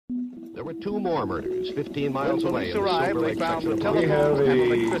There were two more murders 15 miles When away police in the arrived, Silver they Lake found section a of telephone and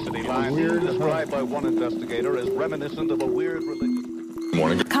Montana. electricity line described by one investigator as reminiscent of a weird religious...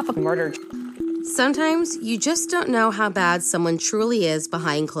 Morning. Couple murder. Sometimes you just don't know how bad someone truly is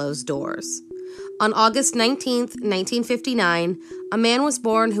behind closed doors. On August 19th, 1959, a man was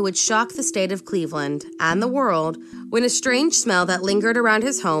born who would shock the state of Cleveland and the world when a strange smell that lingered around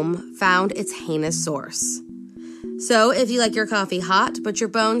his home found its heinous source. So, if you like your coffee hot but your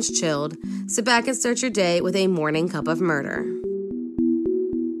bones chilled, sit back and start your day with a morning cup of murder.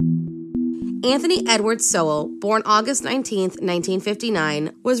 Anthony Edward Sowell, born August 19,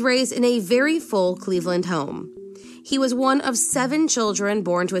 1959, was raised in a very full Cleveland home. He was one of 7 children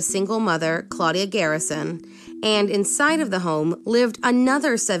born to a single mother, Claudia Garrison, and inside of the home lived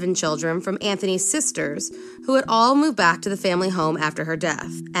another 7 children from Anthony's sisters, who had all moved back to the family home after her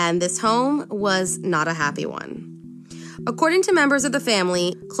death, and this home was not a happy one. According to members of the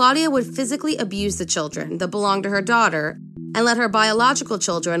family, Claudia would physically abuse the children that belonged to her daughter and let her biological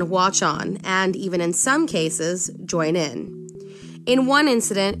children watch on and, even in some cases, join in. In one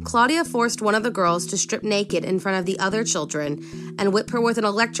incident, Claudia forced one of the girls to strip naked in front of the other children and whip her with an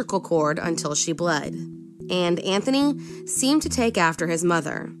electrical cord until she bled. And Anthony seemed to take after his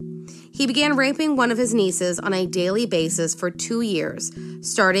mother. He began raping one of his nieces on a daily basis for 2 years,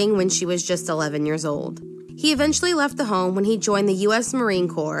 starting when she was just 11 years old. He eventually left the home when he joined the U.S. Marine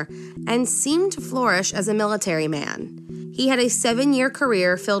Corps and seemed to flourish as a military man. He had a 7-year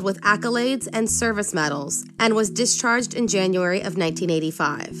career filled with accolades and service medals and was discharged in January of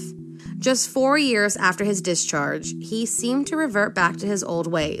 1985. Just 4 years after his discharge, he seemed to revert back to his old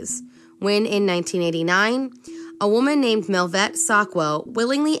ways, when in 1989, a woman named Melvette Sockwell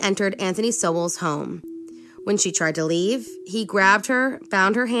willingly entered Anthony Sowell's home. When she tried to leave, he grabbed her,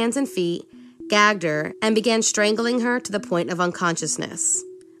 bound her hands and feet, gagged her, and began strangling her to the point of unconsciousness.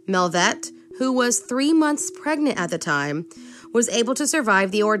 Melvette, who was 3 months pregnant at the time, was able to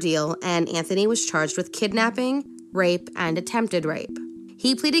survive the ordeal, and Anthony was charged with kidnapping, rape, and attempted rape.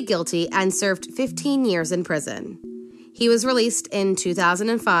 He pleaded guilty and served 15 years in prison. He was released in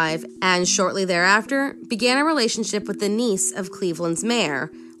 2005 and shortly thereafter began a relationship with the niece of Cleveland's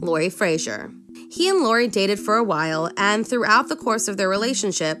mayor, Lori Frazier. He and Lori dated for a while, and throughout the course of their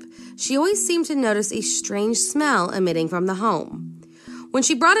relationship, she always seemed to notice a strange smell emitting from the home. When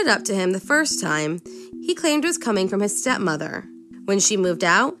she brought it up to him the first time, he claimed it was coming from his stepmother. When she moved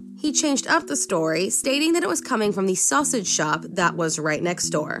out, he changed up the story, stating that it was coming from the sausage shop that was right next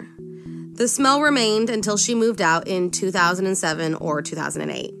door. The smell remained until she moved out in 2007 or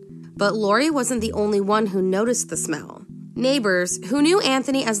 2008. But Lori wasn't the only one who noticed the smell. Neighbors, who knew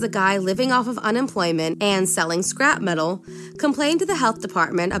Anthony as the guy living off of unemployment and selling scrap metal, complained to the health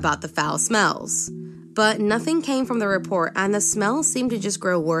department about the foul smells. But nothing came from the report, and the smell seemed to just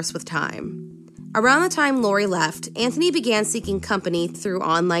grow worse with time. Around the time Lori left, Anthony began seeking company through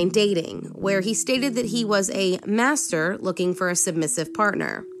online dating, where he stated that he was a master looking for a submissive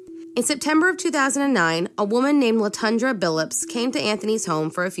partner. In September of 2009, a woman named Latundra Billups came to Anthony's home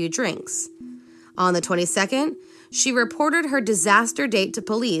for a few drinks. On the 22nd, she reported her disaster date to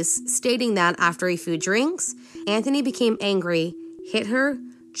police, stating that after a few drinks, Anthony became angry, hit her,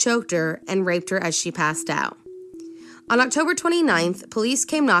 choked her, and raped her as she passed out. On October 29th, police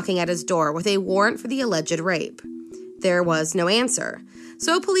came knocking at his door with a warrant for the alleged rape. There was no answer,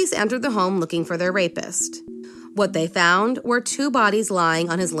 so police entered the home looking for their rapist. What they found were 2 bodies lying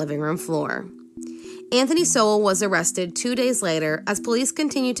on his living room floor. Anthony Sowell was arrested 2 days later as police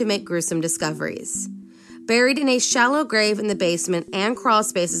continued to make gruesome discoveries. Buried in a shallow grave in the basement and crawl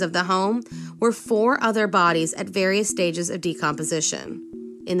spaces of the home were 4 other bodies at various stages of decomposition.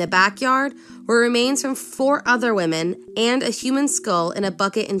 In the backyard were remains from 4 other women and a human skull in a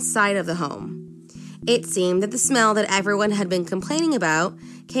bucket inside of the home. It seemed that the smell that everyone had been complaining about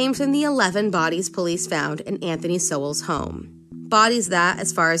came from the 11 bodies police found in Anthony Sowell's home. Bodies that,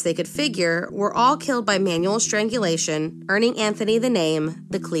 as far as they could figure, were all killed by manual strangulation, earning Anthony the name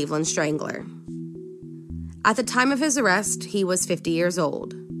the Cleveland Strangler. At the time of his arrest, he was 50 years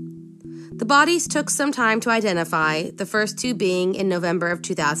old. The bodies took some time to identify, the first 2 being in November of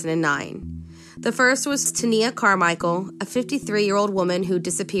 2009. The first was Tania Carmichael, a 53-year-old woman who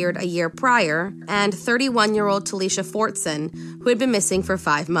disappeared a year prior, and 31-year-old Talisha Fortson, who had been missing for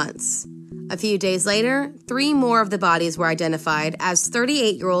 5 months. A few days later, 3 more of the bodies were identified as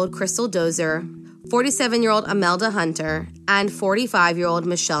 38-year-old Crystal Dozer, 47-year-old Amelda Hunter, and 45-year-old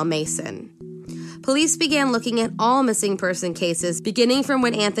Michelle Mason. Police began looking at all missing person cases beginning from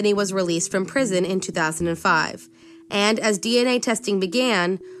when Anthony was released from prison in 2005, and as DNA testing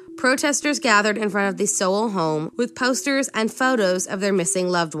began, protesters gathered in front of the Sowell home with posters and photos of their missing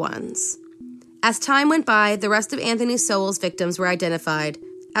loved ones. As time went by, the rest of Anthony Sowell's victims were identified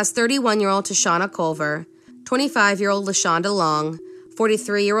as 31-year-old Tashana Culver, 25-year-old LaShonda Long,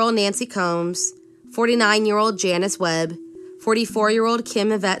 43-year-old Nancy Combs, 49-year-old Janice Webb, 44-year-old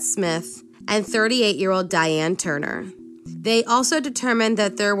Kim Yvette Smith, and 38-year-old Diane Turner. They also determined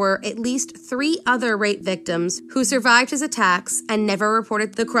that there were at least 3 other rape victims who survived his attacks and never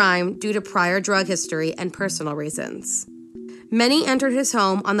reported the crime due to prior drug history and personal reasons. Many entered his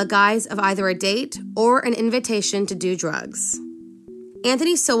home on the guise of either a date or an invitation to do drugs.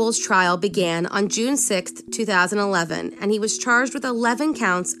 Anthony Sowell's trial began on June 6, 2011, and he was charged with 11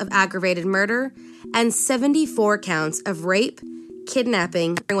 counts of aggravated murder and 74 counts of rape,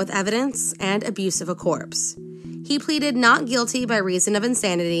 kidnapping with evidence, and abuse of a corpse. He pleaded not guilty by reason of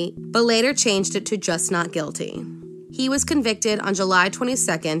insanity, but later changed it to just not guilty. He was convicted on July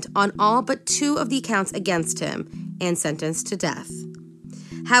 22nd on all but 2 of the counts against him and sentenced to death.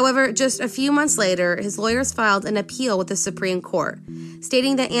 However, just a few months later, his lawyers filed an appeal with the Supreme Court,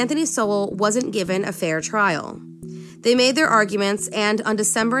 stating that Anthony Sowell wasn't given a fair trial. They made their arguments, and on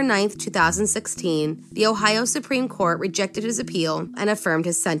December 9, 2016, the Ohio Supreme Court rejected his appeal and affirmed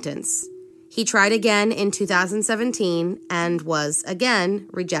his sentence. He tried again in 2017 and was again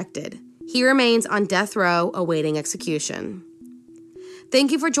rejected. He remains on death row awaiting execution.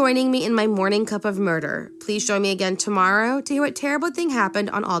 Thank you for joining me in my morning cup of murder. Please join me again tomorrow to hear what terrible thing happened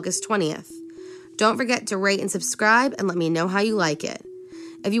on August 20th. Don't forget to rate and subscribe and let me know how you like it.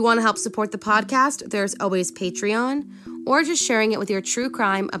 If you want to help support the podcast, there's always Patreon or just sharing it with your true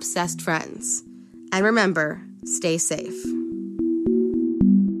crime obsessed friends. And remember, stay safe.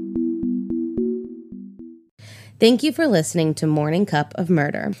 Thank you for listening to Morning Cup of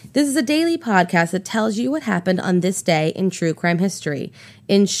Murder. This is a daily podcast that tells you what happened on this day in true crime history.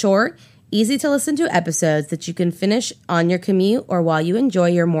 In short, easy to listen to episodes that you can finish on your commute or while you enjoy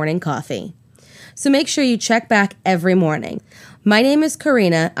your morning coffee. So make sure you check back every morning. My name is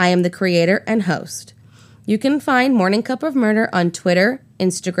Karina. I am the creator and host. You can find Morning Cup of Murder on Twitter,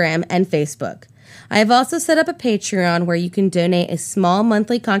 Instagram, and Facebook. I have also set up a Patreon where you can donate a small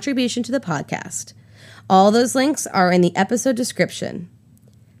monthly contribution to the podcast. All those links are in the episode description.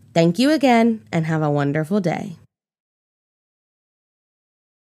 Thank you again, and have a wonderful day.